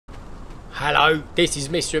Hello, this is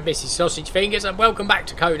Mr. and Mrs. Sausagefingers, and welcome back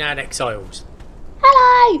to Conan Exiles.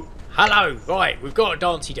 Hello! Hello, right, we've got a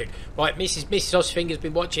dancey dude. Right, Mrs. Sausagefingers has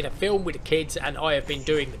been watching a film with the kids, and I have been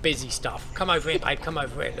doing the busy stuff. Come over here, babe, come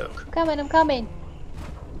over here, look. I'm coming.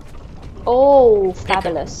 Oh,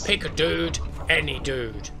 fabulous. Pick a dude, any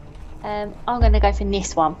dude. I'm going to go for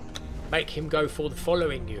this one. Make him go for the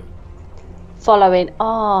following you. Following.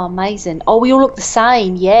 Oh, amazing. Oh, we all look the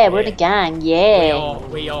same. Yeah, we're in a gang. Yeah.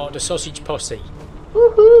 We are the sausage posse.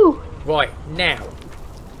 Woohoo! Right, now,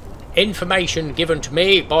 information given to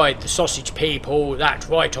me by the sausage people that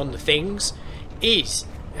write on the things is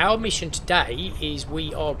our mission today is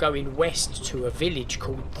we are going west to a village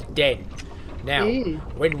called the Den. Now,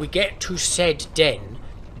 when we get to said Den,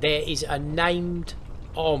 there is a named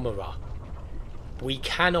armourer. We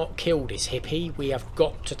cannot kill this hippie. We have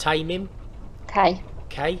got to tame him.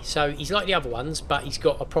 Okay, so he's like the other ones, but he's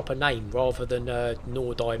got a proper name rather than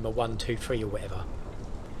Nordheimer 123 or whatever.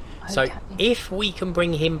 Okay. So if we can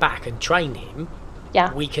bring him back and train him,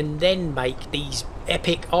 we can then make these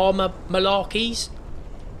epic armour malarkeys.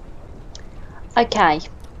 Okay.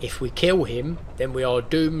 If we kill him, then we are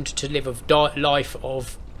doomed to live a life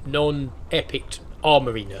of non-epic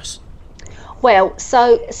armouriness. Well,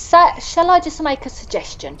 so shall I just make a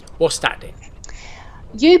suggestion? What's that then?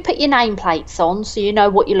 You put your nameplates on so you know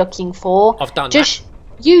what you're looking for. I've done that.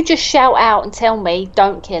 You just shout out and tell me,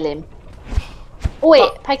 don't kill him.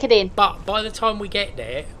 Wait, take it in. But by the time we get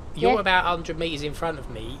there, you're about 100 metres in front of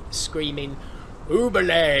me, screaming,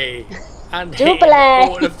 Oobale! And hitting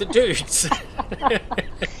all of the dudes.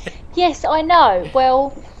 Yes, I know.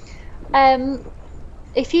 Well,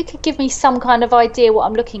 if you could give me some kind of idea what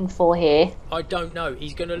I'm looking for here. I don't know.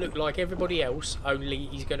 He's going to look like everybody else, only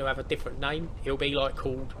he's going to have a different name. He'll be like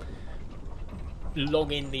called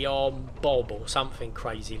Long in the Arm Bob or something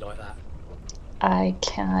crazy like that.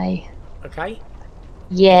 Okay. Okay?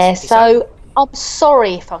 Yeah, so I'm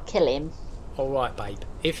sorry if I kill him. Alright, babe.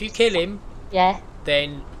 If you kill him,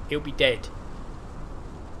 then he'll be dead.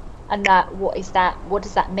 And what is that? What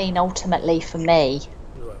does that mean ultimately for me?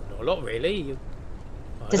 Well, not a lot really.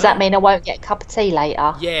 Does that mean I won't get a cup of tea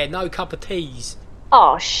later? Yeah, no cup of teas.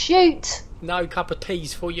 Oh, shoot. No cup of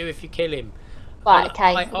teas for you if you kill him. Right,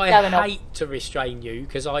 okay. I hate to restrain you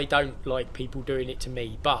because I don't like people doing it to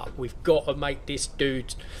me, but we've got to make this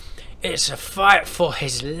dude... It's a fight for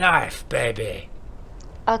his life, baby.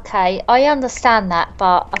 Okay, I understand that,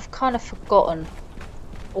 but I've kind of forgotten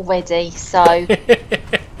already, so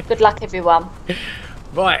good luck everyone.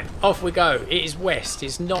 Right, off we go. It is west.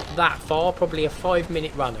 It's not that far, probably a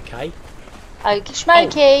 5-minute run, okay? Okie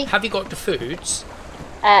schmoky. Oh, have you got the foods?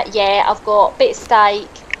 Yeah, I've got bit of steak,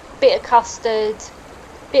 bit of custard,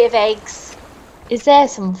 bit of eggs. Is there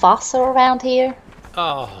some Wasser around here?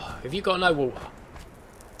 Oh, have you got no water?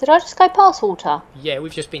 Did I just go past water? Yeah,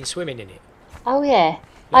 we've just been swimming in it. Oh, yeah.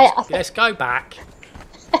 Let's go back.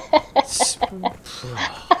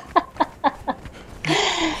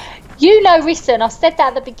 You know, listen, I said that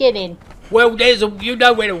at the beginning. Well, you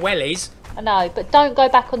know where the well is. I know, but don't go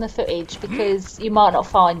back on the footage because you might not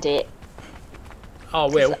find it.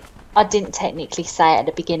 Oh, well. I didn't technically say it at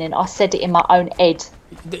the beginning. I said it in my own head.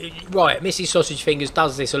 Right, Mrs. Sausagefingers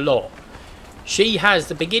does this a lot. She has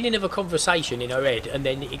the beginning of a conversation in her head and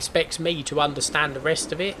then expects me to understand the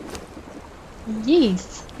rest of it.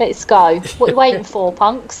 Yes. Let's go. What are you waiting for,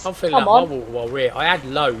 punks? I'm filling up my water while we're here. I had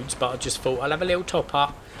loads, but I just thought I'll have a little top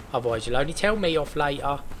up. Otherwise, you'll only tell me off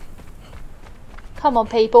later. Come on,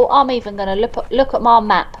 people. I'm even going to look at my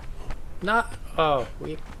map. No. Oh,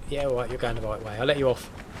 yeah, all right. You're going the right way. I'll let you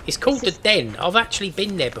off. It's called the Den. I've actually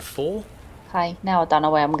been there before. Okay, now I don't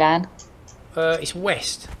know where I'm going. It's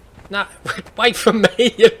west. No, wait for me,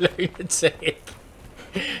 you lunatic.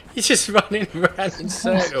 You're just running around in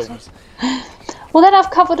circles. Well, then I've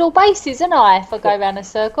covered all bases, haven't I, if I go around a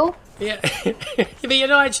circle? Yeah, but you're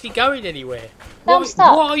not actually going anywhere. No, I'm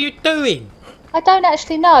stuck. What are you doing? I don't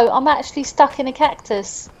actually know. I'm actually stuck in a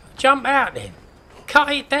cactus. Jump out then. Cut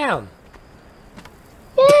it down.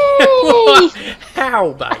 Yay!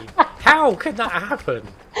 How, babe? How can that happen?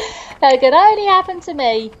 That can only happen to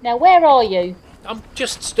me. Now, where are you? I'm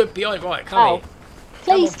just stood behind. Right, come here.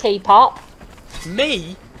 Please keep up.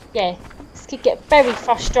 Me? Yeah, this could get very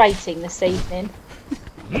frustrating this evening.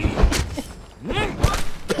 You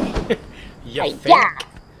think? Yeah.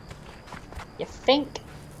 You think?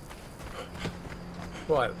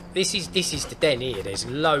 Right, this is the Den here. There's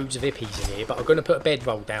loads of hippies in here, but I'm going to put a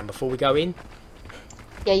bedroll down before we go in.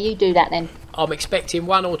 Yeah, you do that then. I'm expecting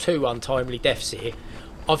 1 or 2 untimely deaths here.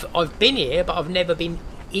 I've been here, but I've never been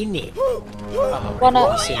in it. Oh,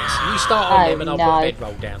 you start on them and I'll put a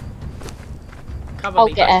bedroll down. Cover I'll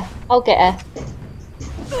me, get babe. her. I'll get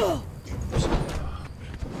her.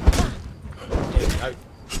 There we go.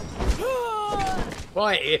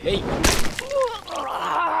 Right, Yippee.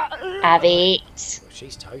 Have it. Well,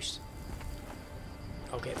 she's toast.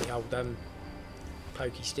 I'll get the old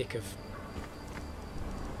pokey stick of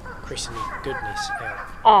christening goodness out.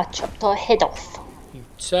 I chopped her head off. You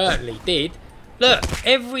certainly did. Look,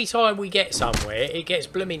 every time we get somewhere, it gets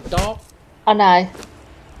blooming dark. I know.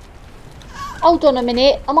 Hold on a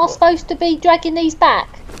minute. Am I supposed to be dragging these back?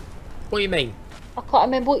 What do you mean? I can't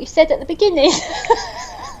remember what you said at the beginning.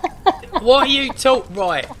 What are you talking?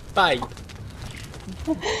 Right, babe.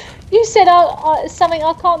 You said something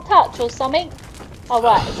I can't touch or something. Oh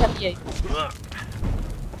right, it's up to you.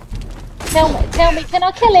 Tell me, can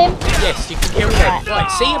I kill him? Yes, you can kill them.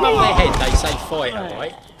 Right, see above their head they say fighter,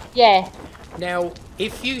 right? Yeah. Now,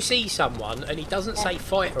 if you see someone and he doesn't say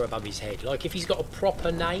fighter above his head, like if he's got a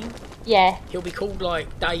proper name, Yeah. he'll be called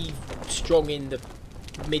like Dave Strong in the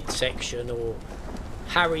midsection or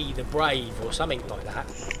Harry the Brave or something like that.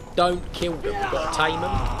 Don't kill them, you've got to tame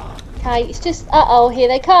them. Okay, it's just uh-oh, here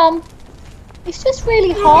they come. It's just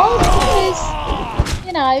really hard because,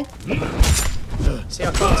 you know, See,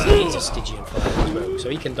 I can't see he's a Stygian fighter as well, so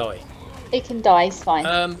he can die. he can die, it's fine.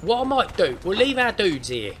 What I might do, we'll leave our dudes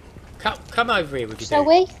here. Come over here with your Shall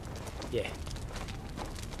dude. we? Yeah.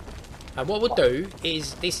 And what we'll do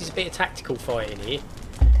is, this is a bit of tactical fighting here.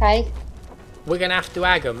 Okay. We're going to have to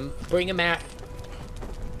ag them, bring them out.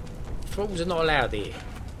 Thralls are not allowed here.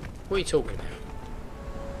 What are you talking about?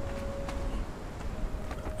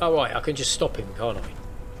 Oh right, I can just stop him, can't I?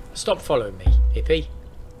 Stop following me, Hippie.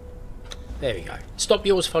 There we go. Stop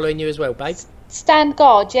yours following you as well, babe. Stand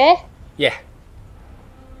guard, yeah? Yeah.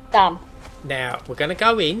 Done. Now, we're going to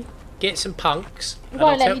go in, get some punks. You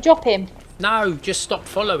won't let me drop him. No, just stop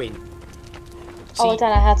following. See, Oh, I don't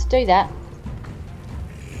know how to do that.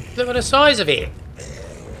 look at the size of it.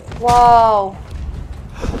 Whoa.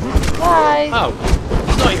 Why? Oh,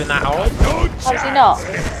 it's not even that hard. Oh, is he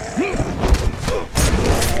not?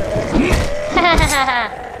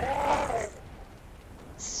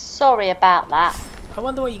 Sorry about that. I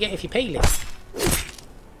wonder what you get if you peel it.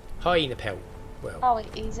 Hyena pelt. Well, Oh,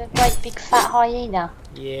 he's a great big fat hyena.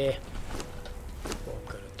 yeah. What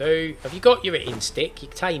I'm going to do... Have you got your in stick?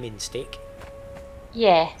 Your taming stick?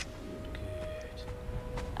 Yeah.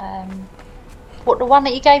 Good. What, the one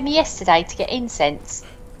that you gave me yesterday to get incense?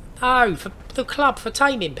 Oh, for the club for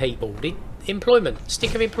taming people. The employment.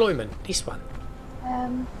 Stick of employment. This one.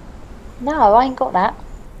 No, I ain't got that.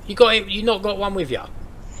 You got it? You not got one with you?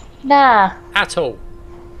 Nah. At all?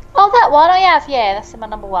 Oh, that one I have, yeah. That's my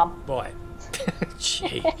number one. Right.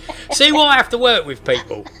 Gee. See what I have to work with,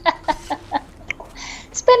 people.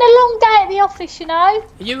 It's been a long day at the office, you know.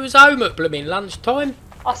 You was home at blooming lunchtime.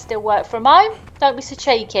 I still work from home. Don't be so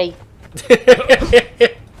cheeky.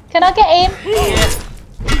 Can I get him? Yeah.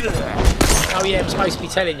 Oh yeah, I'm supposed to be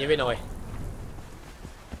telling you, ain't I?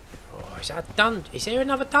 Oh, is there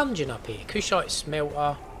another dungeon up here? Kushite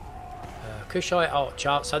Smelter, Kushite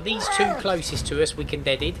Archer. So these two closest to us we can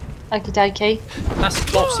dead it. Okie dokie. That's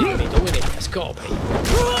the boss in the middle, isn't it? That's got to be.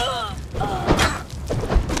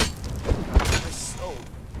 My soul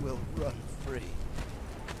will run free.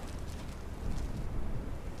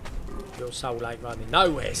 Your soul ain't running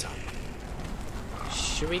nowhere, son.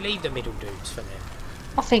 Should we leave the middle dudes for now?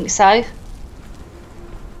 I think so.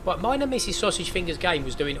 But mine and Mrs. Sausagefingers Game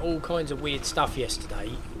was doing all kinds of weird stuff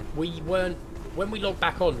yesterday. We weren't... When we logged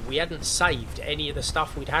back on, we hadn't saved any of the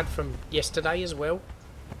stuff we'd had from yesterday as well.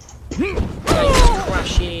 Game was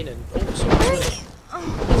crashing and all sorts, wasn't it?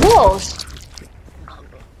 It was.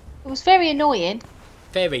 It was very annoying.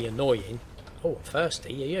 Very annoying. Oh, I'm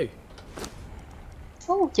thirsty, are you?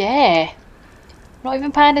 Oh, yeah. Not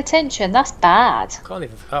even paying attention. That's bad. Can't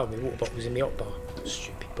even... Oh, my water bottle's in the hot bar.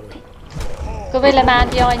 Stupid boy. Gorilla man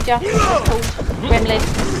behind you. That's called Gremlin.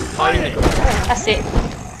 That's it.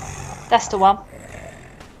 That's the one.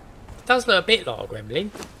 It does look a bit like a gremlin.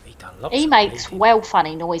 He done lots He of makes bleeding. well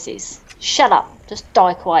funny noises. Shut up. Just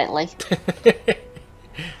die quietly.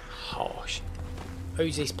 Harsh.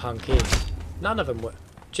 Who's this punk here? None of them were.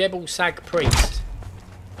 Jebel Sag Priest.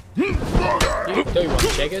 You do one,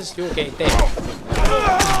 Jeggers. You're getting dead.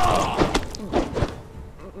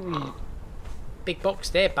 Big box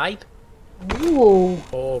there, babe. Ooh.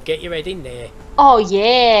 Or get your head in there. Oh,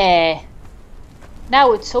 yeah. Now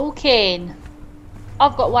we're talking.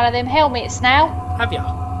 I've got one of them helmets now. Have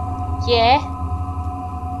ya? Yeah.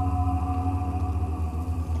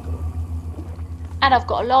 And I've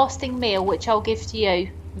got a lasting meal, which I'll give to you.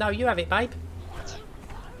 No, you have it, babe.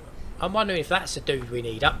 I'm wondering if that's the dude we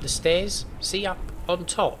need up the stairs. See up on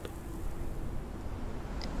top.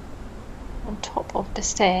 On top of the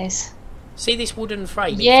stairs. See this wooden frame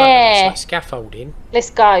in front of Yeah. us, like scaffolding? Let's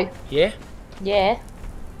go. Yeah? Yeah.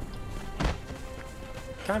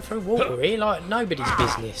 Going through water here like nobody's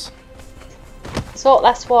business. So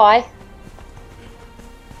that's why.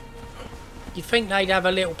 You'd think they'd have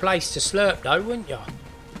a little place to slurp though, wouldn't you?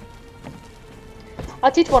 I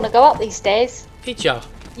did want to go up these stairs. Did you?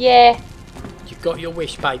 Yeah. You've got your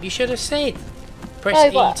wish, babe. You should have said. Press No,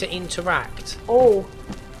 E but- to interact. Oh.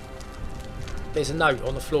 There's a note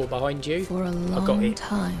on the floor behind you. For a I got long it.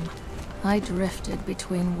 time, I drifted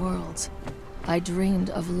between worlds. I dreamed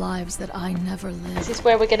of lives that I never lived. This is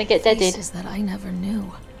where we're going to get deaded. Faces that I never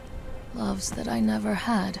knew. Loves that I never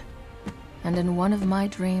had. And in one of my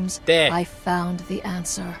dreams, There. I found the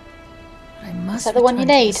answer. I must that the one you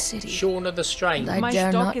return to need? the city. Shaun of the Strange. And I My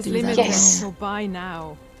dare stock not is do that limited, Yes. so buy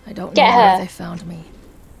now. I don't Get know where her. they found me.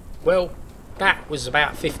 Well, that was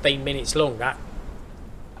about 15 minutes long, that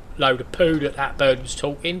load of poo that bird was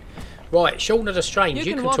talking. Right, Shaun of the Strange,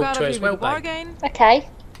 you can walk talk out to her of as here well, with a babe. bargain. Okay.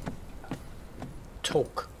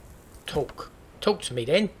 Talk. Talk to me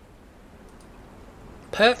then.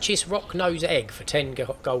 Purchase rock nose egg for 10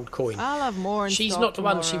 gold coin. I'll have more in She's stock not the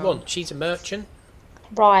one she tomorrow. wants, she's a merchant.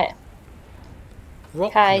 Right.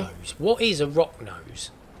 Rock Okay. nose. What is a rock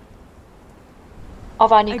nose?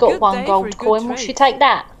 I've only A got good one day for a gold good coin. Will she trade. take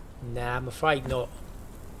that? Nah, I'm afraid not.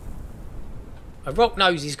 A rock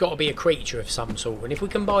nose has got to be a creature of some sort, and if we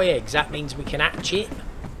can buy eggs, that means we can hatch it.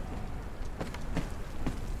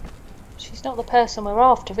 She's not the person we're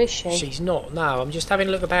after, is she? She's not, no. I'm just having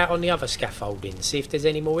a look about on the other scaffolding, see if there's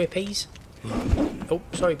any more hippies. Oh,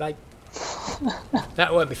 sorry, babe.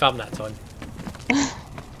 That won't be fun that time.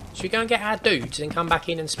 Should we go and get our dudes and come back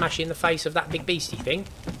in and smash in the face of that big beastie thing?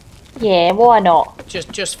 Yeah, why not?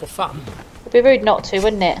 Just for fun? It'd be rude not to,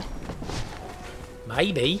 wouldn't it?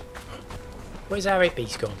 Maybe. Where's our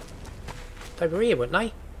hippies gone? They were here, weren't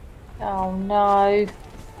they? Oh no.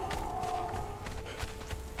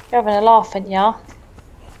 You're having a laugh, aren't ya?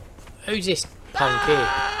 Who's this punk here?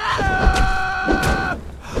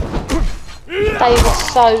 They were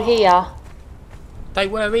so here. They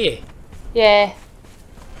were here. Yeah.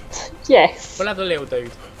 Yes. We'll have the little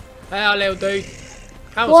dude. Hey, little dude.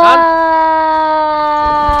 Come on,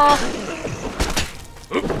 Wah! son.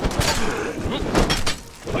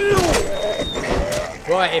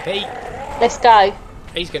 Right, hippie. Let's go.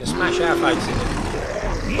 He's going to smash our faces.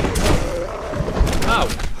 Oh.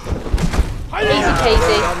 Easy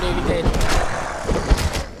peasy. I'm nearly dead.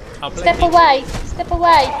 I'll blame Step you. away. Step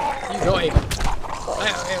away. You got him.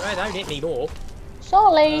 Hey, don't hit me more.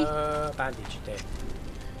 Sorry. Bandage there.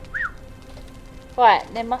 Right,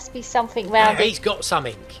 there must be something round it. He's got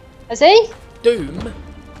something. Has he? Doom.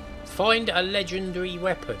 Find a legendary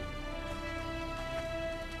weapon.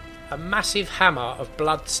 A massive hammer of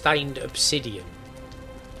blood-stained obsidian.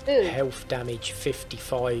 Ooh. Health damage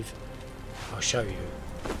 55. I'll show you.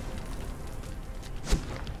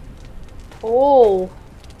 Oh.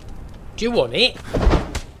 Do you want it?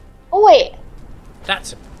 Oh, wait.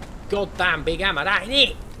 That's a goddamn big hammer, that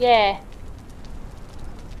ain't it? Yeah.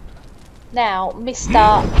 Now, Mr.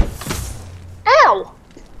 Ow!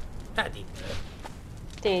 That didn't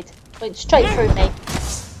hurt. Did. Went straight through me.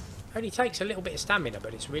 Only takes a little bit of stamina,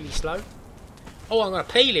 but it's really slow. Oh, I'm going to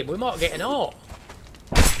peel him. We might get an art.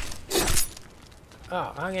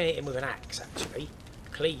 Oh, I'm going to hit him with an axe, actually.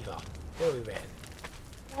 Cleaver. What are we reckon?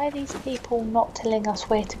 Why are these people not telling us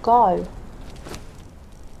where to go?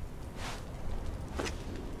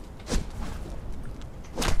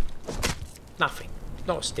 Nothing.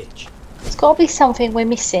 Not a stitch. There's got to be something we're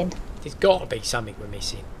missing. There's got to be something we're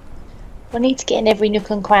missing. We need to get in every nook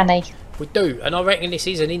and cranny. We do, and I reckon this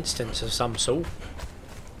is an instance of some sort.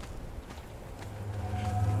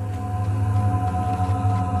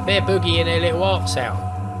 They're boogieing their little arts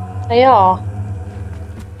out. They are.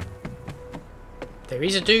 There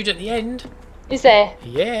is a dude at the end. Is there?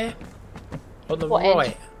 Yeah. On the What end?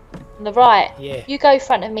 right. On the right? Yeah. You go in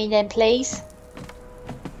front of me then, please.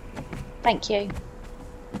 Thank you.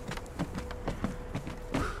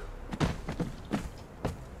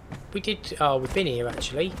 We did. Oh, we've been here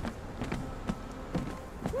actually.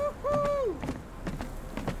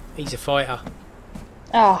 He's a fighter.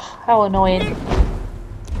 Oh, how annoying.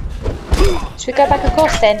 Should we go back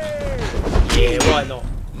across then? Yeah, why not?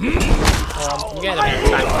 I'm getting a bit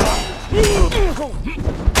attacked.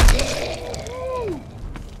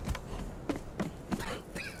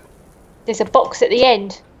 There's a box at the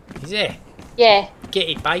end. Is there? Yeah. Get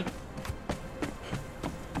it, babe.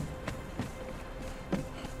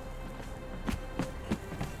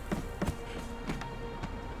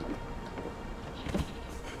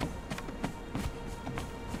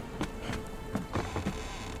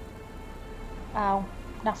 Oh,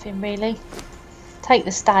 nothing really. Take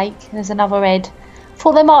the steak. There's another head.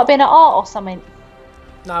 Thought there might have been an art or something.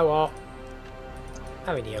 No art.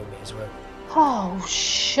 How many helmet as well? Oh,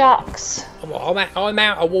 shucks. I'm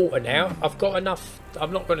out of water now. I've got enough.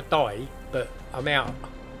 I'm not going to die, but I'm out.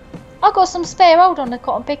 I got some spare. Hold on, the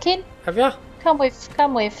cotton picking. Have you? Come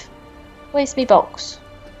with. Where's me box?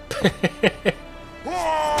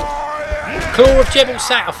 Claw of Jebel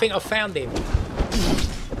Sat. I think I found him.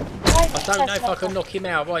 I don't know if I can knock him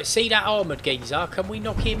out. Right, see that armoured geezer? Can we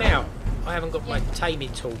knock him out? I haven't got my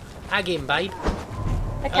taming tool. Ag him, babe.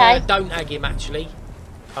 Okay. Don't ag him, actually.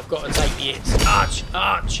 I've got to take the hits.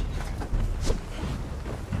 Arch!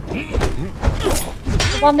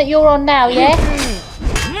 The one that you're on now, yeah?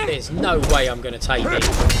 There's no way I'm going to take it.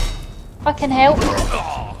 I can help.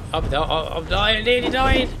 I'm dying, nearly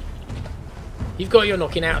dying. You've got your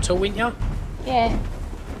knocking out tool, ain't you? Yeah.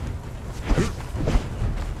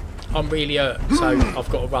 I'm really hurt, so I've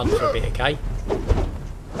got to run for a bit, okay?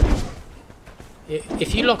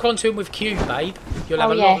 If you lock onto him with Q, babe, you'll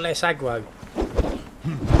have a lot less aggro.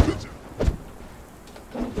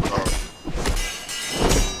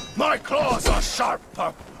 My claws are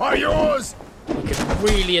sharper. Are yours? We could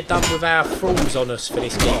really have done with our thralls on us for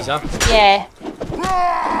this geezer. Yeah.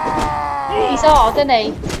 He's hard, isn't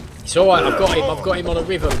he? It's alright, I've got him on a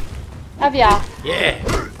rhythm. Have ya?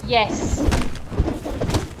 Yeah. Yes.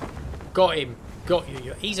 Got him. Got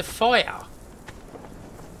you. He's a fighter.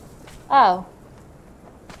 Oh.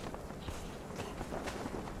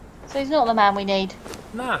 So he's not the man we need.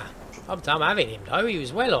 Nah. I'm having him though. He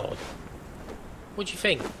was well odd. What do you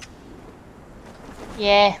think?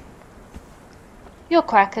 Yeah. You're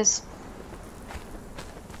crackers.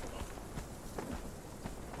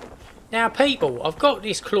 Now people, I've got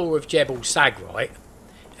this Claw of Jebel Sag, right?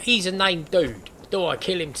 He's a named dude. Do I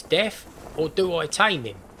kill him to death or do I tame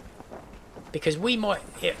him? Because we might...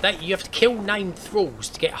 you have to kill named thralls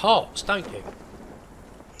to get hearts, don't you?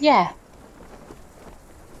 Yeah.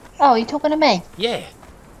 Oh, you talking to me? Yeah.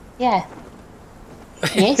 Yeah.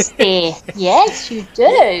 Yes, dear. Yes, you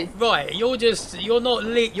do. Right, you're just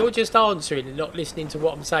answering and not listening to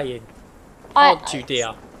what I'm saying. Aren't you,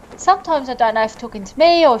 dear? Sometimes I don't know if you're talking to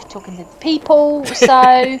me or if you're talking to the people, so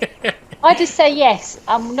I just say yes.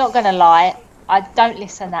 I'm not going to lie. I don't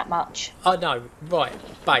listen that much. I know. Right,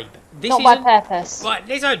 babe. This not by purpose. Right,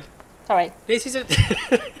 listen. Sorry. This is a...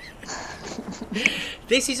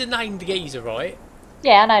 This is a named geezer, right?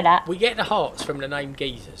 Yeah, I know that. We get the hearts from the named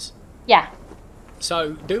geezers. Yeah.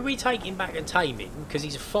 So, do we take him back and tame him because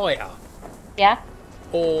he's a fighter? Yeah.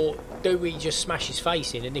 Or do we just smash his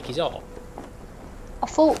face in and nick his heart? I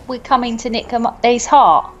thought we're coming to nick his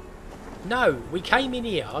heart. No, we came in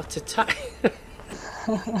here to take...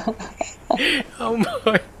 Oh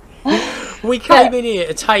my... We came in here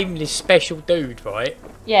to tame this special dude, right?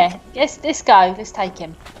 Yeah, let's go. Let's take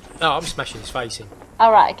him. Oh, I'm smashing his face in.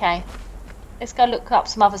 Alright, okay. Let's go look up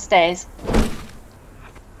some other stairs.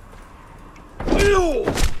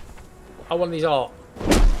 I want his art.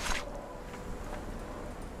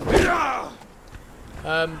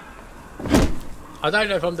 I don't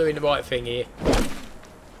know if I'm doing the right thing here.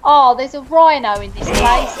 Oh, there's a rhino in this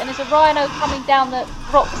place, and there's a rhino coming down the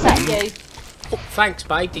rocks at you. Oh, thanks,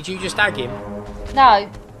 babe. Did you just ag him? No.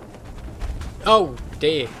 Oh,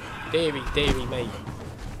 dear. Deary me.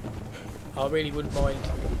 I really wouldn't mind.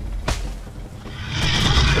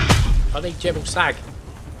 I need Jebel Sag.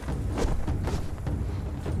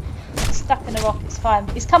 Stuck in a rock, it's fine.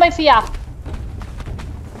 He's coming for ya.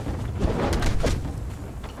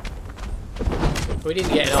 We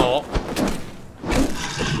didn't get an art.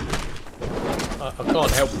 I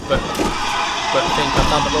can't help but think I've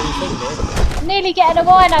done the wrong thing there. I'm nearly getting a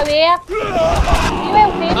rhino here. Can you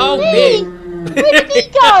help him? Oh, Nearly. Where did he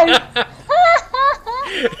go?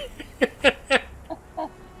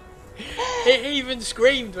 It even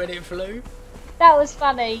screamed when it flew. That was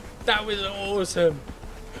funny. That was awesome.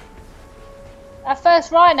 Our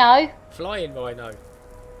first rhino. Flying rhino.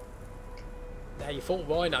 Now you thought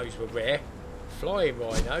rhinos were rare. Flying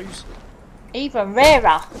rhinos. Even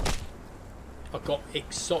rarer. I got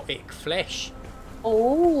exotic flesh.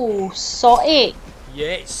 Oh, exotic.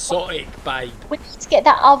 Yeah, exotic, babe. We need to get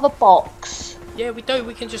that other box. Yeah, we do.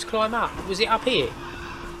 We can just climb up. Was it up here?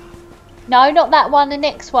 No, not that one. The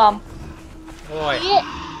next one. Right. Yeah.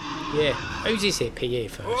 Yeah. Who's this here? PE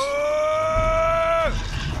first.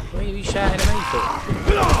 What are you shouting at me for?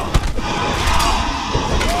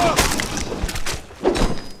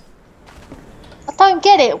 I don't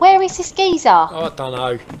get it. Where is this geezer? Oh, I don't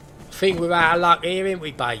know. I think we're out of luck here, ain't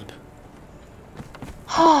we, babe?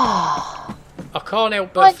 I can't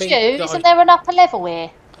help but Mind think you, that isn't there an upper level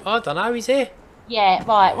here? I don't know, is there? Yeah,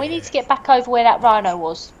 right. We need to get back over where that rhino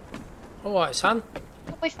was. Alright, son.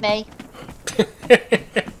 Come with me.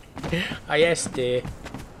 Oh, yes, dear.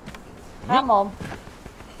 Come on.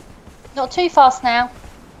 Not too fast now.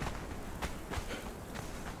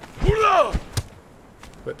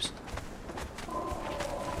 Whoops.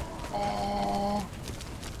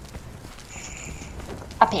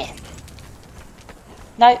 Up here.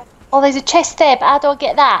 No. Oh, there's a chest there, but how do I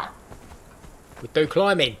get that? We do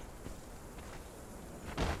climbing.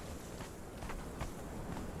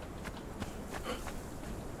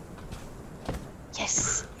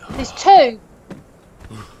 Yes. There's 2.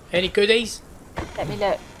 Any goodies? Let me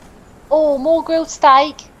look. Oh, more grilled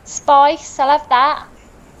steak. Spice. I'll have that.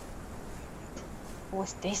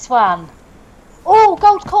 What's this one? Oh,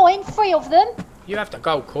 gold coin. 3 of them. You have the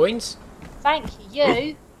gold coins. Thank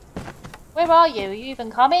you. Where are you? Are you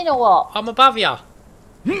even coming or what? I'm above you.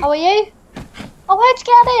 Oh, are you? Oh, where'd you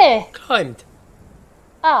get out there? Climbed.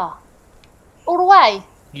 Ah. All the way?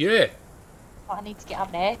 Yeah. Right, I need to get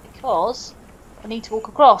up there because I need to walk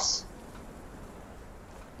across.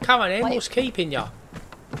 Come on then, Wait. what's keeping you?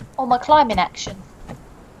 Oh, my climbing action.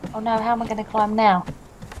 Oh no, how am I going to climb now?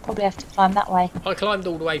 Probably have to climb that way. I climbed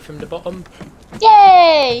all the way from the bottom.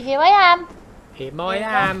 Yay! Here I am. Here I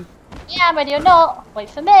am. Yeah, I'm ready or not. Wait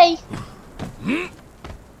for me.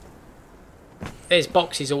 There's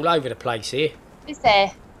boxes all over the place here. Is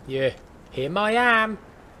there? Yeah. Here I am.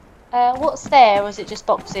 What's there, or is it just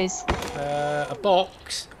boxes? A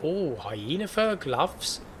box. Oh, hyena fur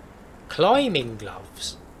gloves. Climbing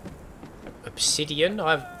gloves. Obsidian.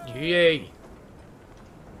 I've... Yeah.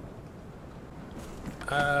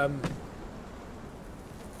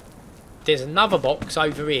 There's another box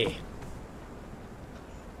over here.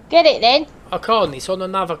 Get it then. I can't. It's on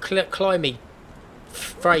another climbing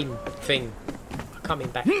frame thing. I'm coming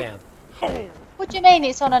back down. What do you mean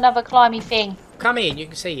it's on another climbing thing? Come in. You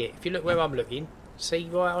can see it. If you look where I'm looking. See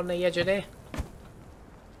right on the edge of there?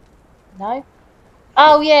 No.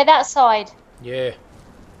 Oh yeah, that side. Yeah.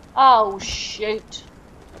 Oh shoot.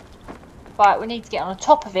 Right, we need to get on the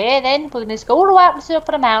top of here then. We're going to go all the way up to the top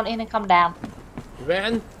of the mountain and come down. You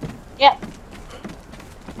reckon? Yep.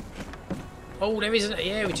 Oh, there isn't.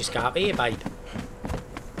 Yeah, we just go up here, babe.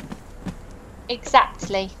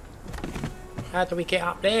 Exactly. How do we get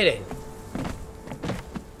up there then?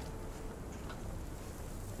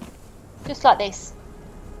 Just like this.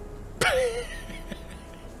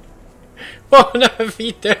 What on earth are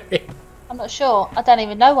you doing? I'm not sure. I don't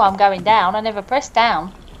even know why I'm going down. I never pressed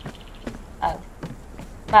down. Oh.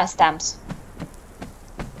 That's stamps.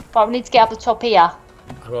 Right, we need to get up the top here.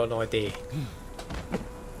 I've got an idea.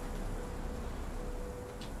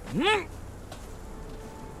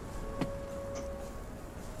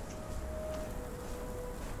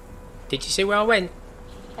 Did you see where I went?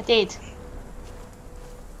 I did.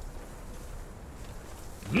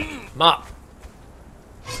 Mutt.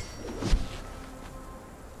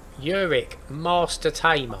 Yurik, Master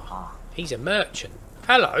Tamer. He's a merchant.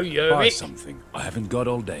 Hello, Buy Yurik. something. I haven't got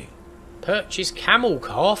all day. Purchase camel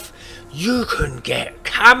calf. You can get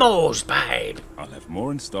camels, babe. I'll have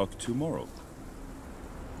more in stock tomorrow.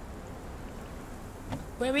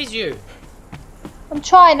 Where is you? I'm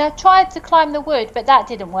trying. I tried to climb the wood, but that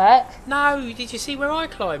didn't work. No, did you see where I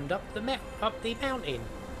climbed up the mountain?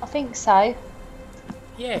 I think so.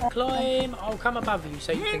 Yeah, climb. I'll come above you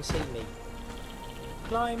so you can see me.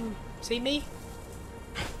 Climb. See me?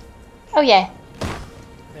 Oh yeah.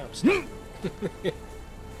 Now stop. It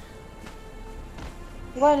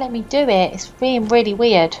won't let me do it. It's being really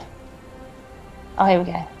weird. Oh, here we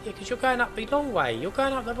go. Yeah, because you're going up the long way. You're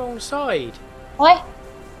going up the wrong side. What?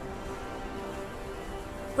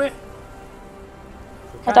 Where?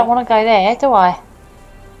 I don't want to go there, do I?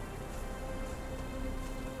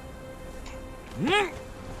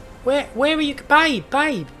 Where are you? Babe,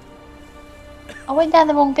 babe. I went down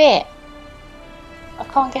the wrong bit. I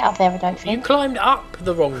can't get up there, I don't You think. climbed up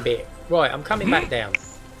the wrong bit. Right, I'm coming back down.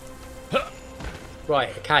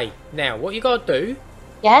 Right, okay. Now, what you got to do,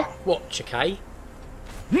 Yeah? watch, okay?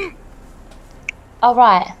 Oh,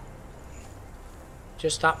 right.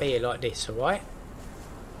 Just up here like this, alright?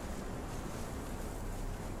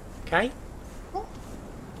 Okay?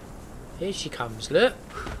 Here she comes, look.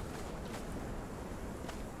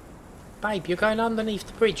 Babe, you're going underneath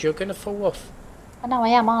the bridge. You're going to fall off. I know I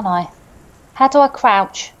am, aren't I? How do I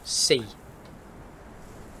crouch? C.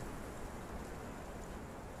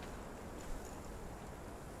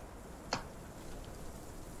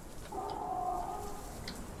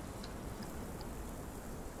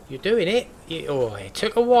 You're doing it. Oh, it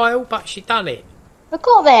took a while, but she done it. I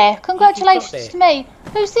got there. Congratulations there. to me.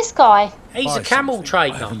 Who's this guy? He's Buy a camel something. I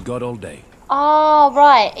trainer. haven't got all day. Oh,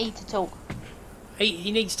 right. E to talk.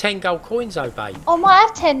 He needs 10 gold coins though, babe. Oh, I might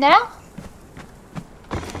have 10 now.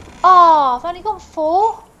 Oh, I've only got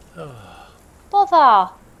 4.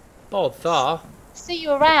 Bother. Bother. See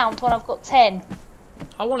you around when I've got 10.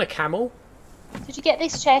 I want a camel. Did you get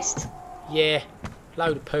this chest? Yeah.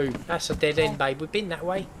 Load of poo. That's a dead end, babe. We've been that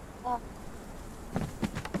way. Oh.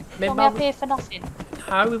 Remember? I'm up here for nothing.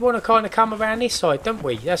 No, we want to kind of come around this side, don't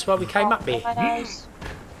we? That's why we came up here. I knows.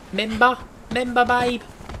 Remember? Remember, babe?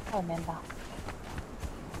 I remember.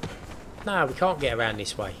 No, we can't get around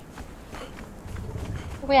this way.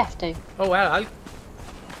 We have to. Oh, hello.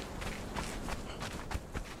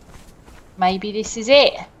 Maybe this is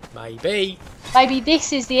it. Maybe. Maybe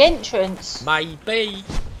this is the entrance. Maybe.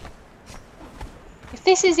 If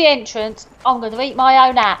this is the entrance, I'm going to eat my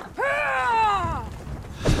own hat.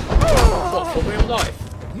 What, for real life?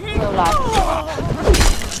 Real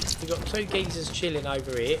life. We've got 2 geezers chilling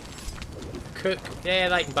over here. Cook. Yeah,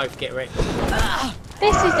 they can both get wrecked.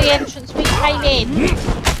 This is the entrance we came in.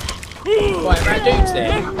 Right, are our dudes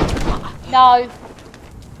there? No.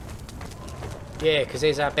 Yeah, because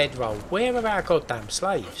there's our bedroll. Where are our goddamn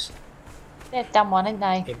slaves? They've done one, haven't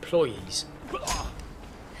they? Employees.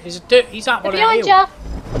 There's a dude. He's up They're on our behind hill.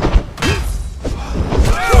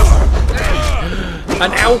 you.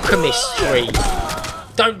 An alchemist tree.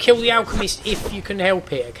 Don't kill the alchemist if you can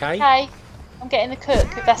help it, okay? Okay. I'm getting the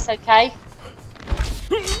cook, if that's okay.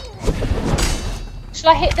 Shall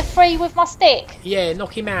I hit the 3 with my stick? Yeah,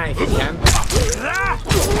 knock him out if you can.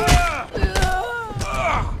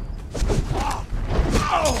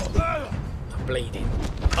 I'm bleeding.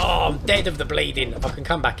 Oh, I'm dead of the bleeding. I can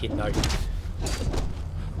come back in though.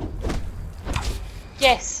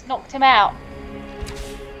 Yes, knocked him out.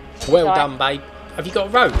 Well Right. done, babe. Have you got a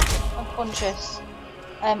rope? Unconscious.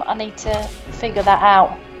 I need to figure that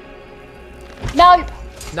out. Nope.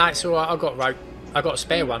 No, it's alright. I've got a rope. I've got a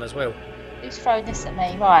spare one as well. Who's throwing this at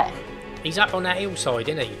me? Right. He's up on that hillside,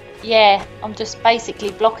 isn't he? Yeah, I'm just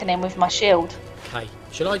basically blocking him with my shield. Okay.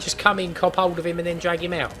 Shall I just come in, cop hold of him and then drag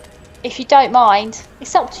him out? If you don't mind,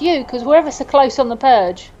 it's up to you because we're ever so close on the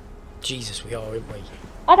purge. Jesus, we are, aren't we?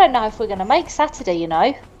 I don't know if we're going to make Saturday, you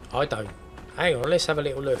know. I don't. Hang on, let's have a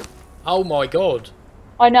little look. Oh my god.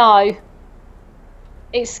 I know.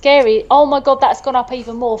 It's scary. Oh my god, that's gone up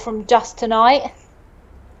even more from just tonight.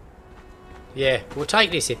 Yeah, we'll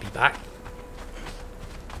take this hippie back.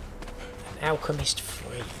 An alchemist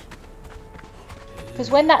free.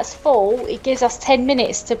 Because when that's full, it gives us 10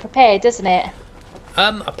 minutes to prepare, doesn't it?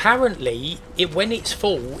 Apparently, when it's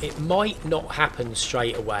full, it might not happen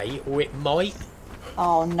straight away, or it might.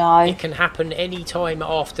 Oh no. It can happen any time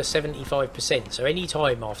after 75%. So any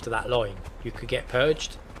time after that line, you could get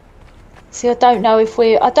purged. See, I don't know if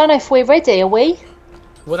we're ready, are we?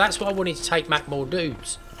 Well, that's why I wanted to take back more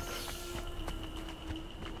dudes.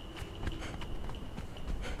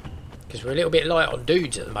 Because we're a little bit light on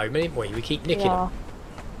dudes at the moment, aren't we? We keep nicking them.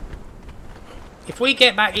 If we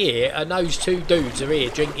get back here and those 2 dudes are here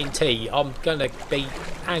drinking tea, I'm going to be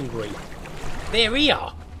angry. They're here.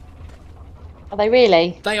 Are they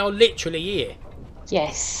really? They are literally here.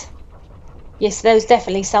 Yes. Yes, there was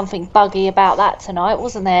definitely something buggy about that tonight,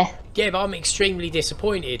 wasn't there? Yeah, but I'm extremely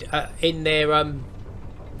disappointed in their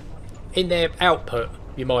output,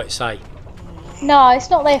 you might say. No, it's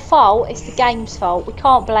not their fault. It's the game's fault. We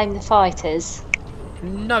can't blame the fighters.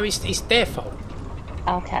 No, it's their fault.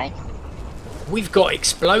 Okay. We've got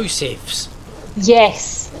explosives.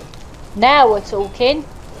 Yes. Now we're talking.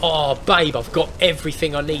 Oh, babe, I've got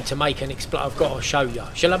everything I need to make an explosive. I've got to show you.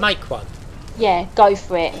 Shall I make one? Yeah, go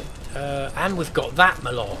for it. And we've got that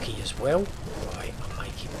malarkey as well. Right, I'm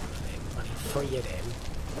making one of them. I need 3 of them.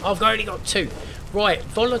 I've only got 2. Right,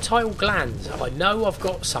 volatile glands. I know I've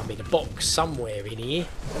got some in a box somewhere in here.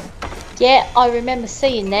 Yeah, I remember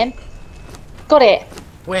seeing them. Got it.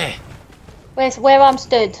 Where? Where I'm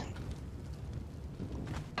stood.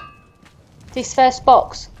 This first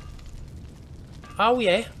box. Oh,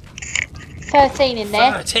 yeah. 13 in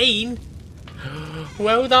there. 13?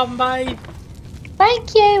 Well done, babe.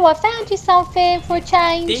 Thank you. I found you something for a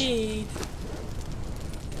change. Did.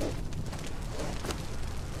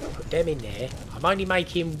 Put them in there. I'm only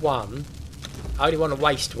making 1. I only want to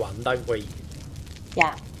waste 1, don't we?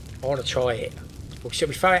 Yeah. I want to try it. Well, should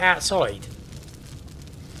we throw it outside?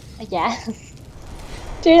 Yeah.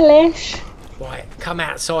 Delish. Right, come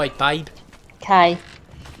outside, babe. Okay.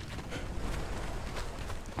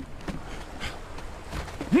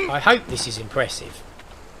 I hope this is impressive.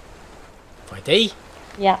 Ready?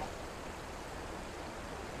 Yeah.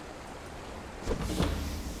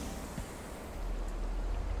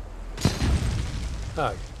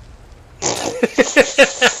 Oh.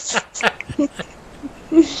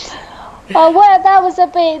 Oh, well, that was a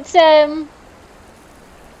bit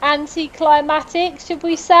anticlimactic, should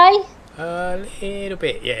we say? A little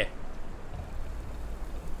bit, yeah.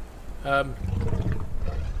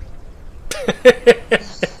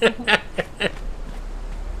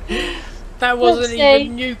 That wasn't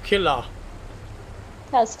even nuclear.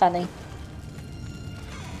 That was funny.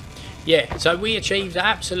 Yeah, so we achieved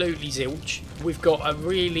absolutely zilch. We've got a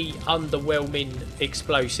really underwhelming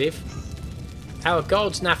explosive. Our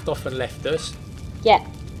guards naffed off and left us. Yeah.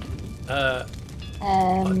 I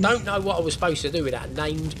don't know what I was supposed to do with that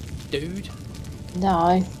named dude.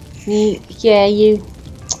 No. You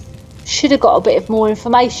should have got a bit of more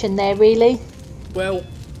information there, really. Well,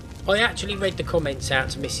 I actually read the comments out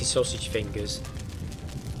to Mrs. Sausagefingers,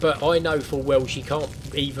 but I know full well she can't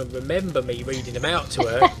even remember me reading them out to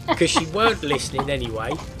her because she weren't listening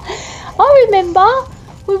anyway. I remember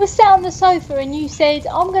we were sat on the sofa and you said,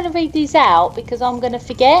 I'm going to read these out because I'm going to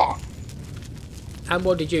forget. And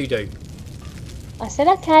what did you do? I said,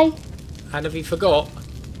 okay. And have you forgot?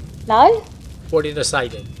 No. What did I say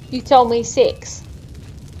then? You told me 6.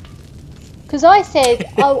 Because I said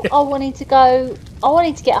I wanted to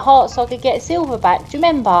get a heart so I could get silver back. Do you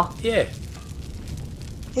remember? Yeah.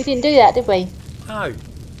 We didn't do that, did we? No.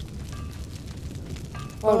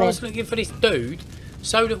 Well, I was looking for this dude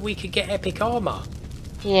so that we could get epic armour.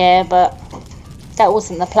 Yeah, but that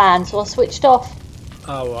wasn't the plan, so I switched off.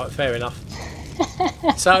 Oh, right, fair enough.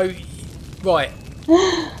 So, right.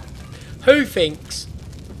 Who thinks,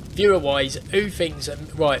 viewer-wise,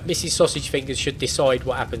 right, Mrs. Sausagefingers should decide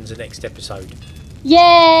what happens the next episode?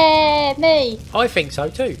 Yeah, me. I think so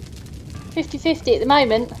too. 50-50 at the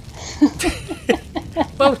moment.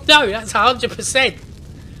 Well, no, that's 100%.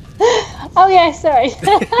 Oh yeah, sorry.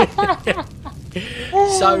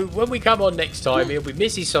 So when we come on next time, it'll be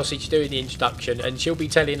Mrs. Sausage doing the introduction, and she'll be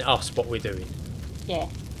telling us what we're doing. Yeah.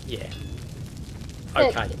 Yeah.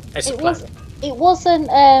 Okay, that's the plan. It wasn't.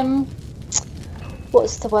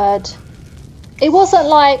 What's the word? It wasn't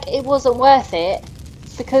like it wasn't worth it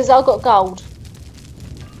because I got gold.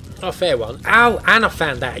 Oh, fair one. Oh, and I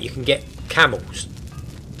found out you can get camels.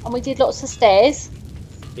 And we did lots of stairs.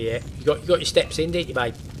 Yeah, you got your steps in, didn't you,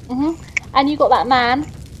 babe? Mhm. And you got that man.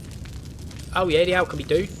 Oh yeah, the alchemy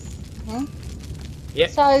dude. Mhm.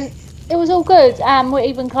 Yep. So it was all good, and we're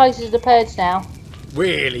even closer to the purge now.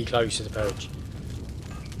 Really close to the purge.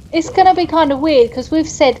 It's going to be kind of weird because we've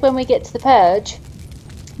said when we get to the purge,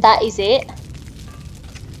 that is it.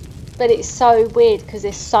 But it's so weird because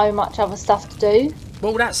there's so much other stuff to do.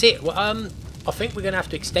 Well, that's it. Well, I think we're going to have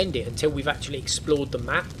to extend it until we've actually explored the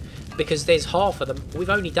map, because there's half of them. We've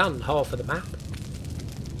only done half of the map.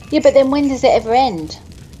 Yeah, but then when does it ever end?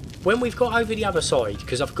 When we've got over the other side,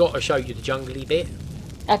 because I've got to show you the jungly bit.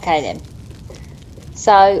 Okay then.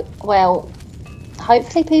 So, well,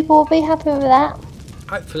 hopefully people will be happy with that.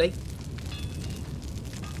 Hopefully.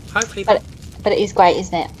 Hopefully. But it is great,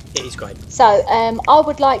 isn't it? It is great. So, I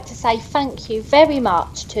would like to say thank you very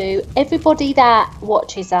much to everybody that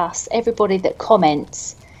watches us, everybody that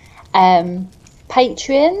comments,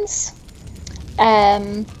 Patreons,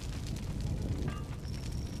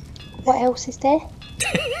 what else is there?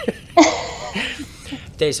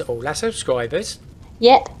 There's all our subscribers.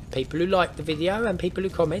 Yep. People who like the video and people who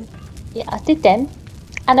comment. Yeah, I did them.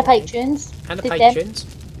 And the patrons. And the Did patrons.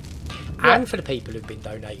 Yep. And for the people who've been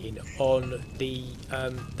donating on the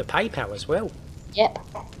PayPal as well. Yep.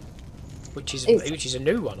 Which is a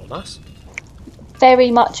new one on us.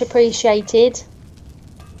 Very much appreciated.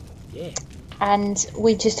 Yeah. And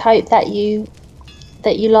we just hope that you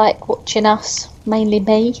like watching us, mainly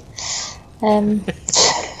me. In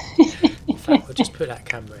fact, we'll just put that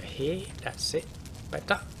camera here. That's it.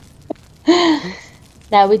 Better.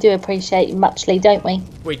 No, we do appreciate you muchly, don't we?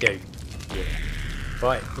 We do. Yeah.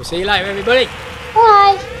 Right. We'll see you later, everybody.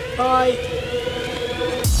 Bye. Bye.